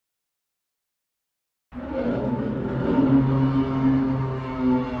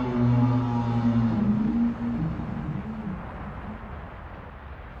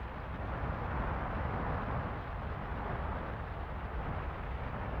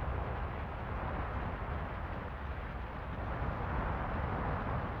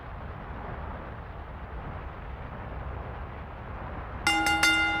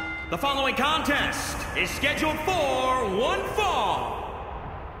The following contest is scheduled for one fall.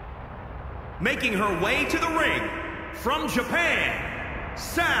 Making her way to the ring from Japan,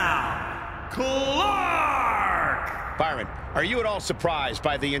 Sal Clark. Byron, are you at all surprised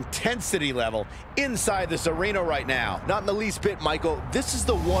by the intensity level inside this arena right now? Not in the least bit, Michael. This is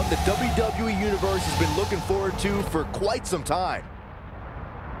the one the WWE Universe has been looking forward to for quite some time.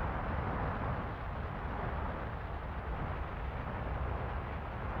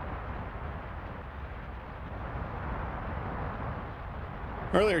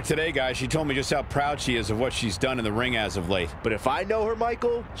 Earlier today, guys, she told me just how proud she is of what she's done in the ring as of late. But if I know her,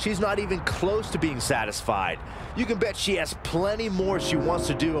 Michael, she's not even close to being satisfied. You can bet she has plenty more she wants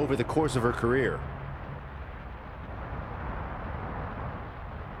to do over the course of her career.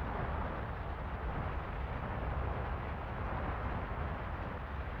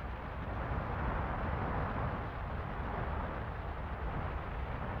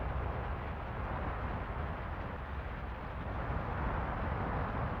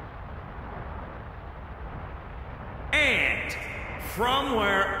 And from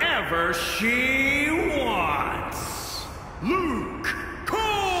wherever she wants, Luke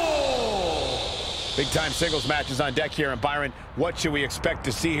Cole! Big-time singles matches on deck here, and Byron, what should we expect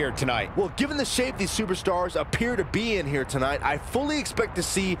to see here tonight? Well, given the shape these superstars appear to be in here tonight, I fully expect to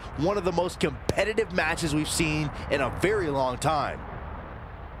see one of the most competitive matches we've seen in a very long time.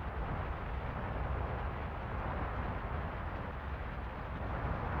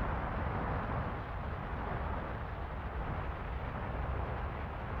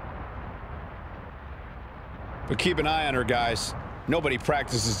 But keep an eye on her, guys. Nobody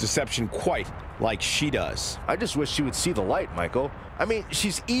practices deception quite like she does. I just wish she would see the light, Michael. I mean,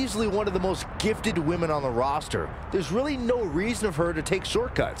 she's easily one of the most gifted women on the roster. There's really no reason for her to take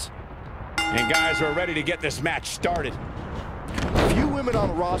shortcuts. And guys, we're ready to get this match started. Few women on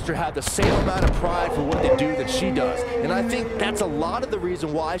the roster have the same amount of pride for what they do that she does. And I think that's a lot of the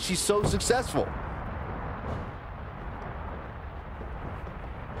reason why she's so successful.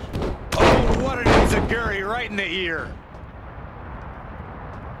 What an enziguri right in the ear.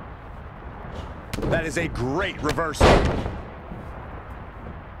 That is a great reversal.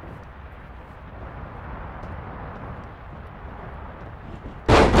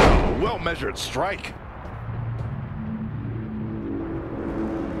 Well-measured strike.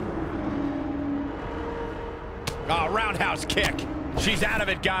 Oh, roundhouse kick. She's out of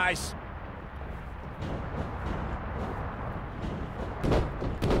it, guys.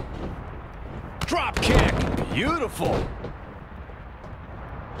 Drop kick. Beautiful.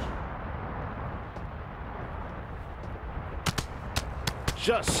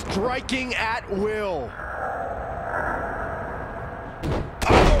 Just striking at will.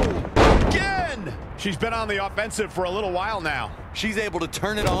 Oh, again. She's been on the offensive for a little while now. She's able to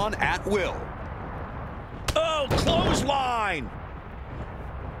turn it on at will. Oh, clothesline.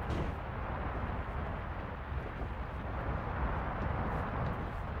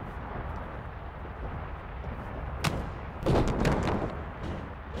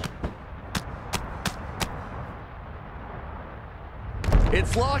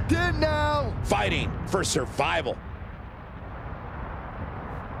 It's locked in now. Fighting for survival.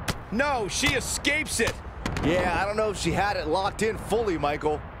 No, she escapes it. Yeah, I don't know if she had it locked in fully,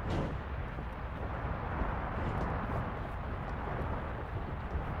 Michael.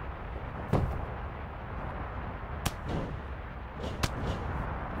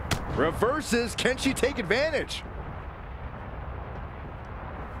 Reverses. Can she take advantage?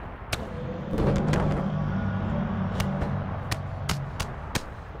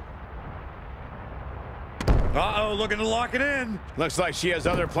 Uh-oh, looking to lock it in. Looks like she has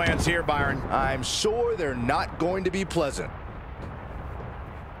other plans here, Byron. I'm sure they're not going to be pleasant.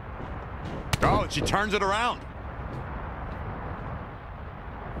 Oh, and she turns it around.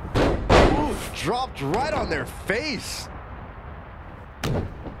 Oof, dropped right on their face.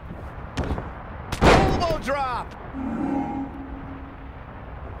 Elbow drop.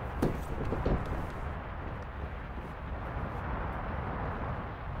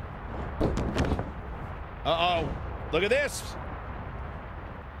 Uh-oh. Look at this.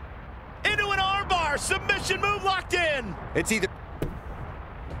 Into an armbar. Submission move locked in. It's either...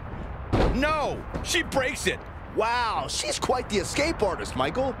 No. She breaks it. Wow, she's quite the escape artist,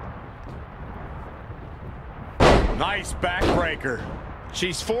 Michael. Nice backbreaker.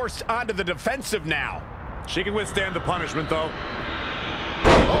 She's forced onto the defensive now. She can withstand the punishment, though.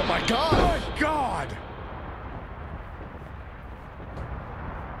 Oh, my God. Good God.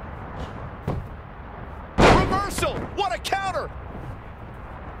 Reversal. What a counter.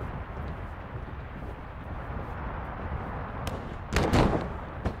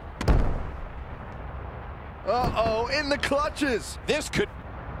 in the clutches. This could...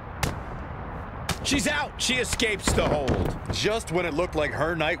 She's out. She escapes the hold. Just when it looked like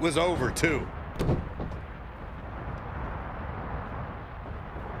her night was over, too.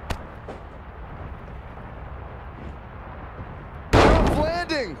 Rough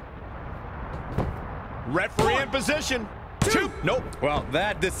landing. Referee in position. Two. Nope. Well,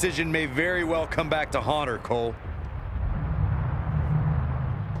 that decision may very well come back to haunt her, Cole.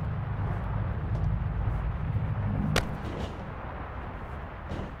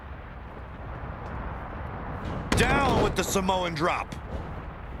 Down with the Samoan drop.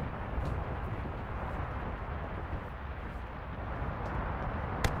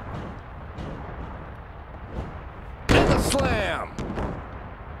 And the slam.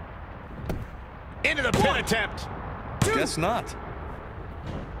 Into the pin attempt. Guess not.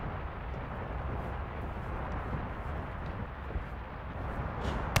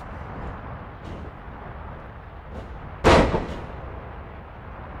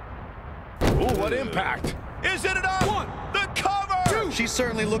 Ooh, what impact. Is it enough? One. The cover. She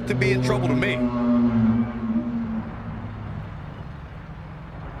certainly looked to be in trouble to me.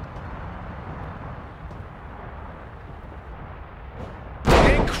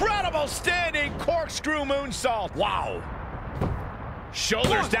 Incredible standing corkscrew moonsault. Wow.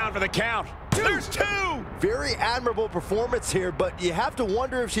 Shoulders down for the count. There's two. Very admirable performance here, but you have to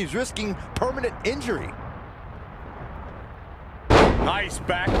wonder if she's risking permanent injury. Nice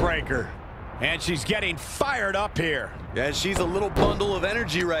backbreaker. And she's getting fired up here. Yeah, she's a little bundle of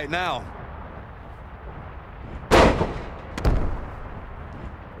energy right now.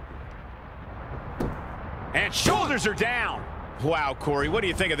 And shoulders are down. Wow, Corey, what do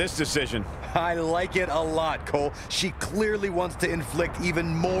you think of this decision? I like it a lot, Cole. She clearly wants to inflict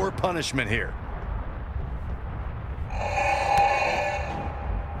even more punishment here.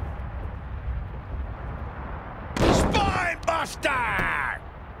 Spine buster!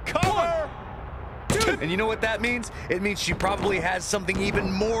 Cover! And you know what that means? It means she probably has something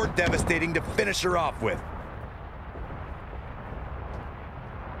even more devastating to finish her off with.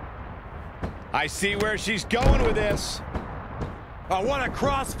 I see where she's going with this. Oh, what a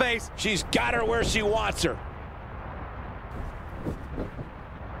crossface! She's got her where she wants her.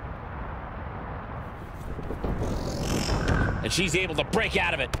 And she's able to break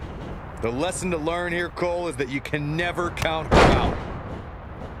out of it. The lesson to learn here, Cole, is that you can never count her out.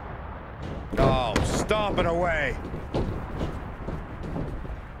 Oh, stomp it away.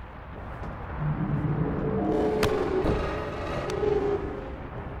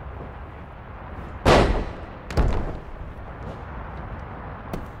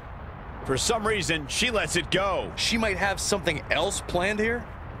 For some reason, she lets it go. She might have something else planned here.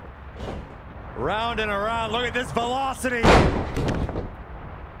 Round and around. Look at this velocity.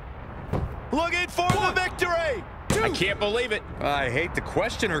 Looking for the victory. I can't believe it. I hate to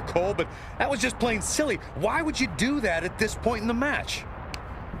question her, Cole, but that was just plain silly. Why would you do that at this point in the match?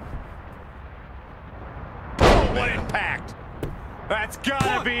 Oh, what impact. That's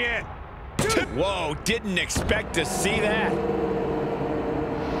gotta be it. Whoa, didn't expect to see that.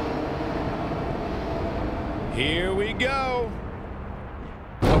 Here we go.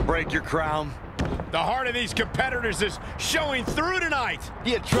 Don't break your crown. The heart of these competitors is showing through tonight.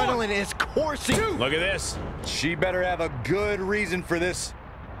 The adrenaline is coursing. Look at this. She better have a good reason for this.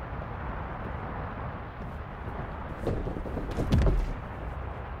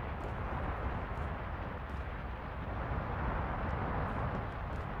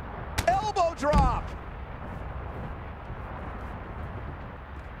 Elbow drop.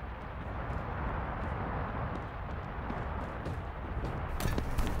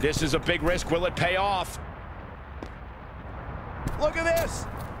 This is a big risk. Will it pay off? Look at this.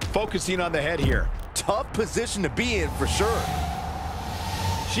 Focusing on the head here. Tough position to be in for sure.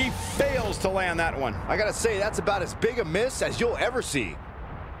 She fails to land that one. I gotta say, that's about as big a miss as you'll ever see.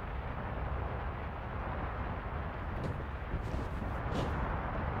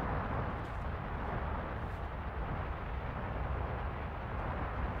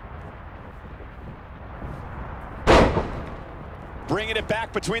 Bringing it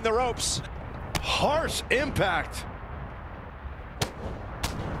back between the ropes. Harsh impact.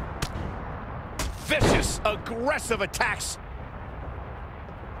 Vicious, aggressive attacks.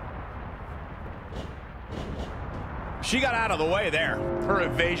 She got out of the way there. Her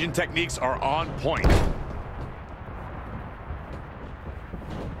evasion techniques are on point.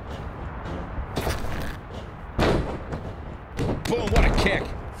 Boom, what a kick.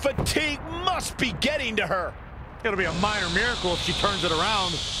 Fatigue must be getting to her. It'll be a minor miracle if she turns it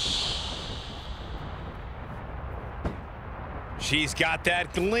around. She's got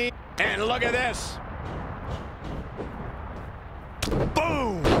that gleam. And look at this.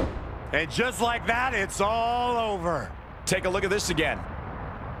 And just like that, it's all over. Take a look at this again.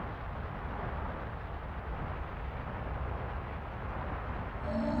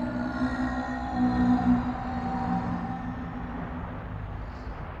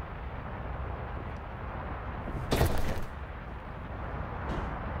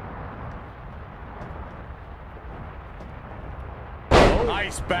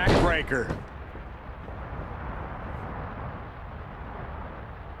 Nice backbreaker.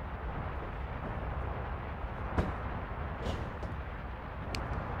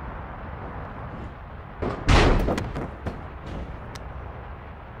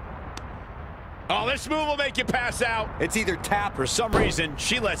 Oh, this move will make you pass out. It's either tap For some reason,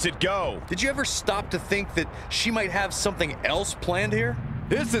 she lets it go. Did you ever stop to think that she might have something else planned here?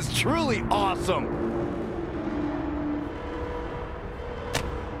 This is truly awesome.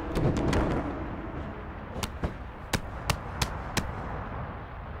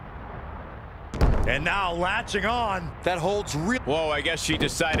 And now latching on. That holds real. Whoa, I guess she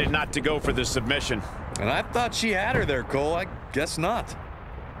decided not to go for the submission. And I thought she had her there, Cole. I guess not.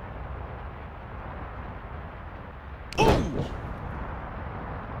 Ooh!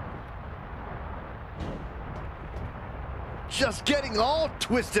 Just getting all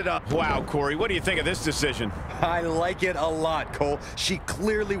twisted up. Wow, Corey, what do you think of this decision? I like it a lot, Cole. She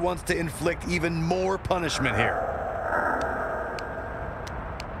clearly wants to inflict even more punishment here.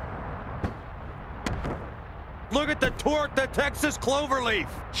 Look at the torque, the Texas cloverleaf.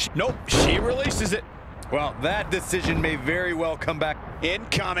 Nope, she releases it. Well, that decision may very well come back.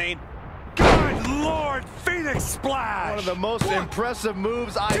 Incoming. Good Lord, Phoenix Splash! One of the most impressive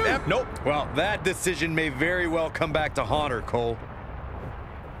moves I've ever... Nope. Well, that decision may very well come back to haunt her, Cole.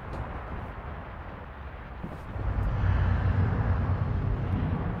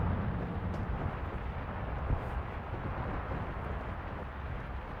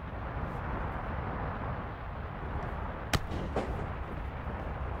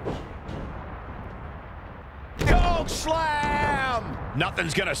 Slam!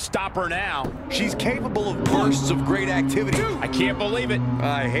 Nothing's gonna stop her now. She's capable of bursts of great activity. I can't believe it.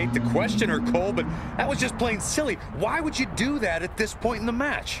 I hate to question her, Cole, but that was just plain silly. Why would you do that at this point in the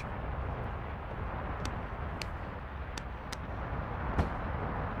match?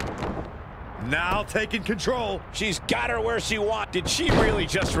 Now taking control. She's got her where she wants. Did she really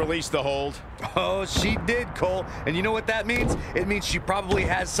just release the hold? Oh, she did, Cole. And you know what that means? It means she probably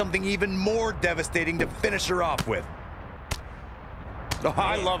has something even more devastating to finish her off with. Oh,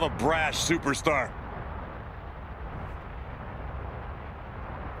 I love a brash superstar.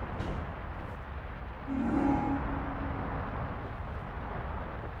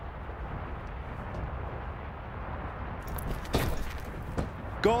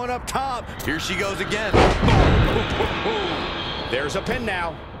 Going up top. Here she goes again. There's a pin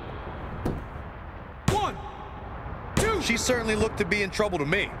now. 1, 2. She certainly looked to be in trouble to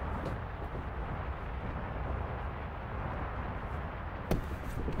me.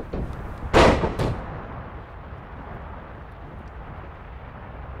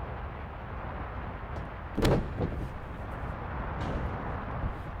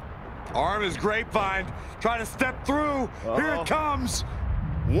 Arm is grapevine. Trying to step through. Here it comes.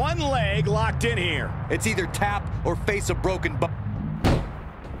 One leg locked in here. It's either tap or face a broken bone.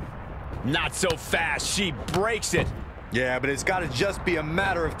 Not so fast. She breaks it. Yeah, but it's got to just be a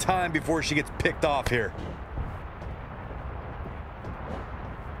matter of time before she gets picked off here.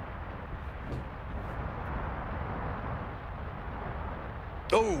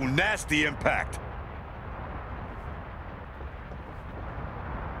 Oh, nasty impact.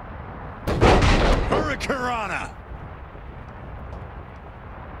 Hurricanrana.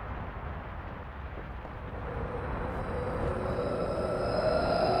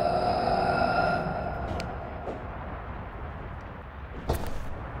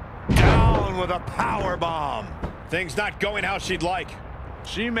 Down with a power bomb. Things not going how she'd like.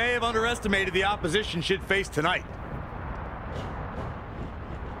 She may have underestimated the opposition she'd face tonight.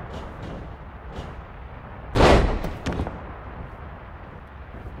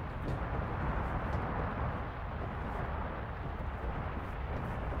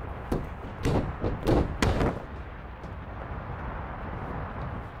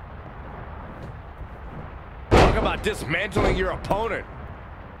 Talk about dismantling your opponent.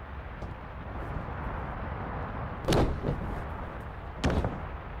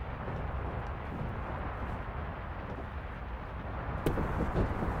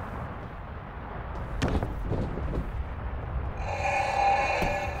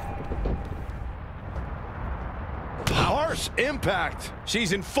 Harsh impact.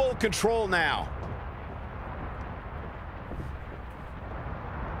 She's in full control now.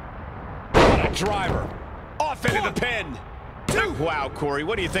 Great driver. Off into the pin. Wow, Corey,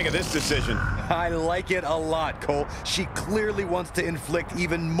 what do you think of this decision? I like it a lot, Cole. She clearly wants to inflict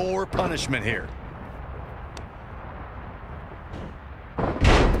even more punishment here.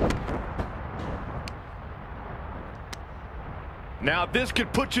 Now this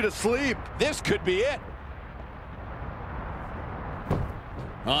could put you to sleep. This could be it.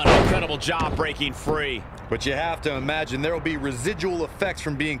 Oh, an incredible job breaking free. But you have to imagine there will be residual effects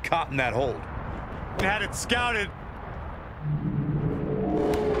from being caught in that hold. Had it scouted.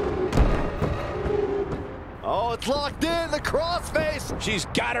 Oh, it's locked in, the crossface. She's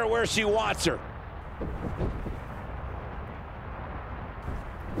got her where she wants her.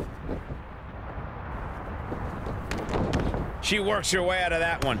 She works her way out of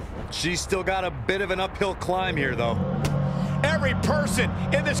that one. She's still got a bit of an uphill climb here, though. Every person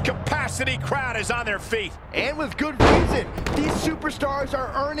in this capacity crowd is on their feet. And with good reason. These superstars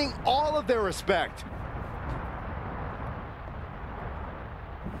are earning all of their respect.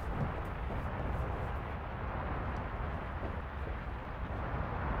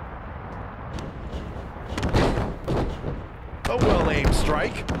 A well-aimed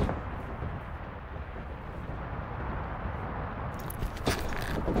strike.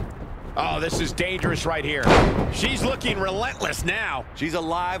 Oh, this is dangerous right here. She's looking relentless now. She's a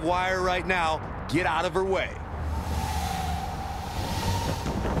live wire right now. Get out of her way.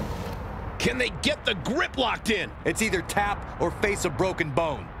 Can they get the grip locked in? It's either tap or face a broken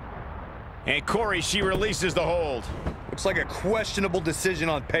bone. And Corey, she releases the hold. Looks like a questionable decision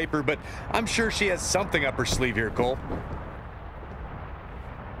on paper, but I'm sure she has something up her sleeve here, Cole.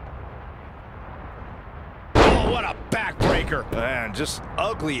 Oh, what a backbreaker. Man, just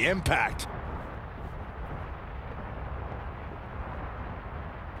ugly impact.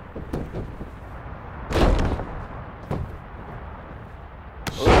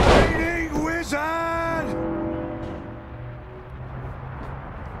 Lightning Wizard!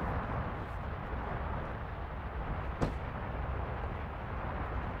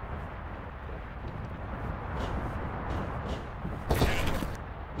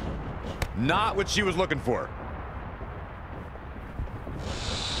 Not what she was looking for.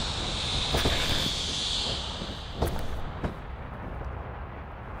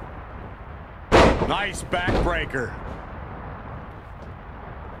 Nice backbreaker.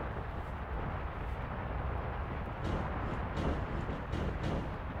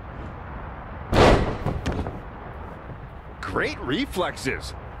 Great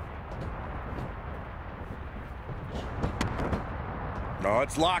reflexes. No,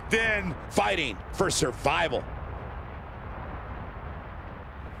 it's locked in. Fighting for survival.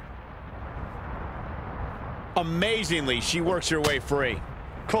 Amazingly, she works her way free.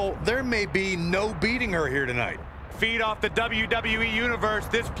 Cole, there may be no beating her here tonight. Feed off the WWE Universe.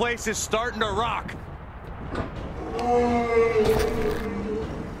 This place is starting to rock.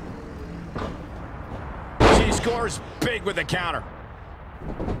 She scores big with the counter.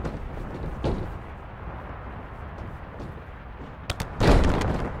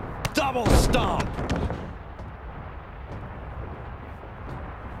 Double stomp.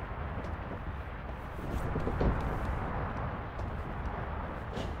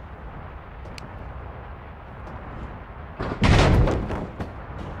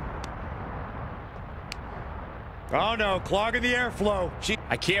 Oh no, clogging the airflow.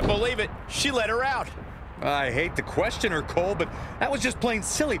 I can't believe it. She let her out. I hate to question her, Cole, but that was just plain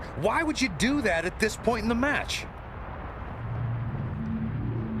silly. Why would you do that at this point in the match?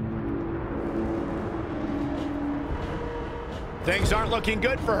 Things aren't looking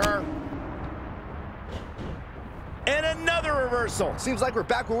good for her. And another reversal. Seems like we're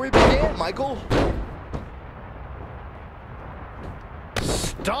back where we began, Michael.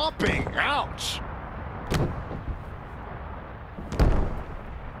 Stomping. Ouch.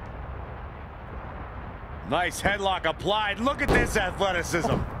 Nice headlock applied. Look at this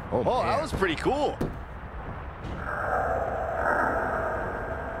athleticism. Oh, that was pretty cool.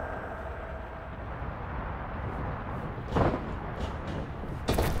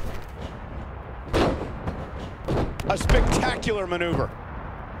 A spectacular maneuver.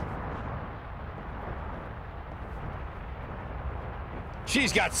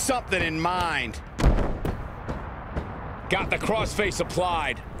 She's got something in mind. Got the crossface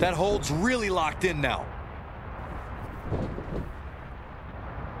applied. That hold's really locked in now.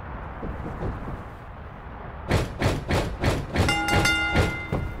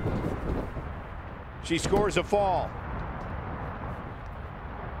 She scores a fall.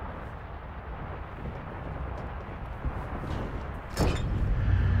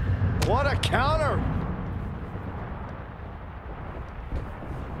 What a counter.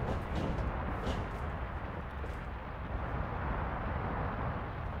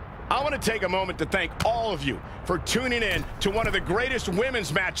 want to take a moment to thank all of you for tuning in to one of the greatest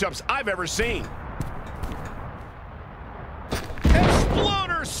women's matchups I've ever seen.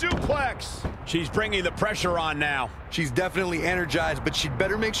 Exploder suplex! She's bringing the pressure on now. She's definitely energized, but she'd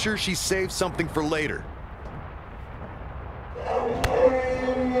better make sure she saves something for later.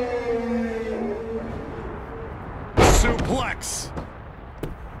 Suplex.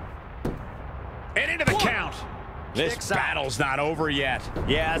 And into the count. This battle's not over yet.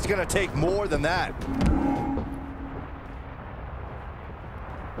 Yeah, it's gonna take more than that.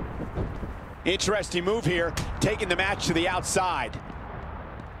 Interesting move here, taking the match to the outside.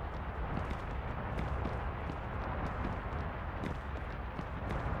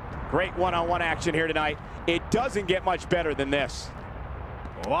 Great one-on-one action here tonight. It doesn't get much better than this.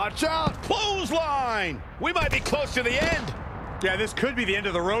 Watch out! Clothesline! We might be close to the end. Yeah, this could be the end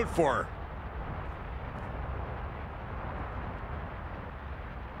of the road for her.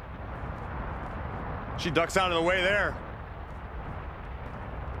 She ducks out of the way there.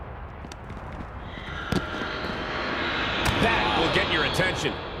 That will get your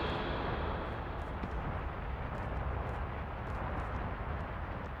attention.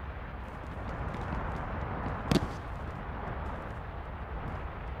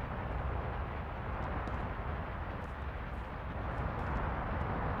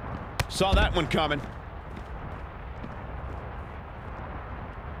 Saw that one coming.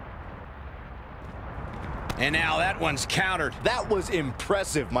 And now that one's countered. That was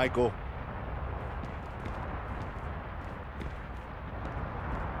impressive, Michael.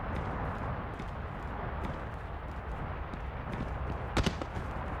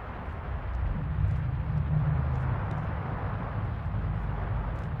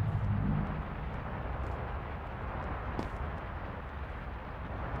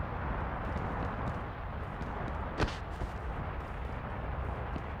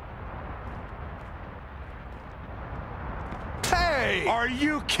 Are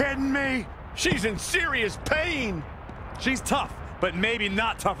you kidding me? She's in serious pain. She's tough, but maybe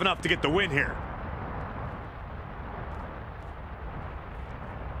not tough enough to get the win here.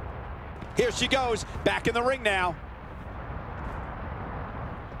 Here she goes, back in the ring now.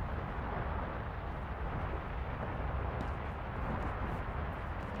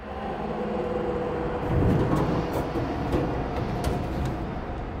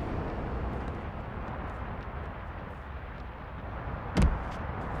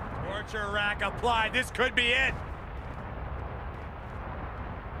 Torture rack applied. This could be it.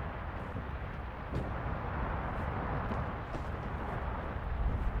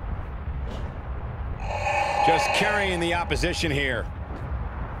 Just carrying the opposition here.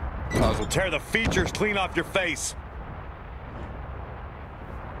 Those will tear the features clean off your face.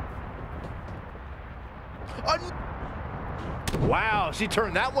 Wow, she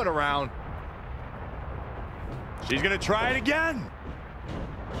turned that one around. She's gonna try it again.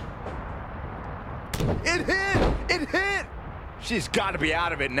 It hit! It hit! She's got to be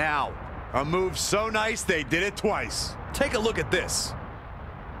out of it now. A move so nice they did it twice. Take a look at this.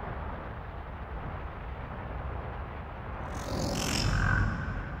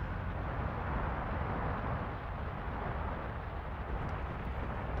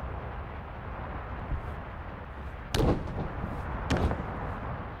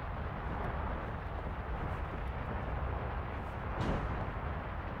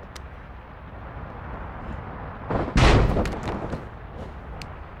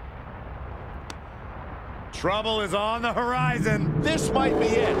 Trouble is on the horizon. This might be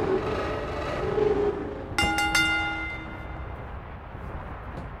it.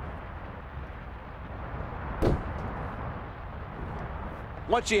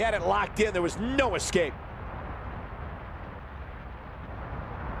 Once she had it locked in, there was no escape.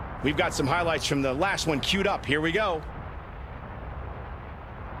 We've got some highlights from the last one queued up. Here we go.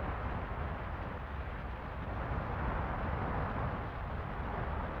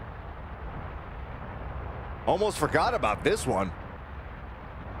 Almost forgot about this one.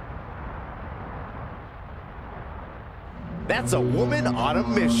 That's a woman on a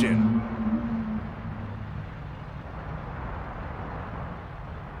mission.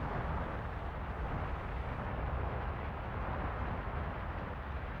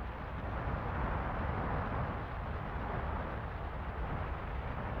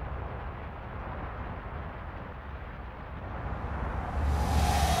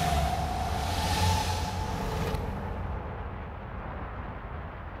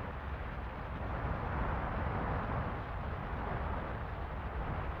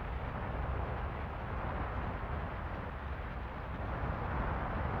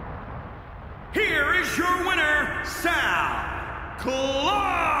 Here is your winner, SAKURA!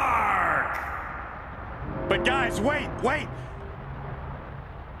 But guys, wait.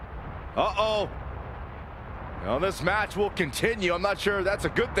 Uh-oh. Well, this match will continue. I'm not sure that's a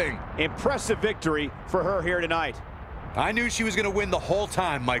good thing. Impressive victory for her here tonight. I knew she was going to win the whole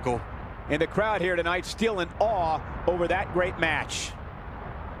time, Michael. And the crowd here tonight still in awe over that great match.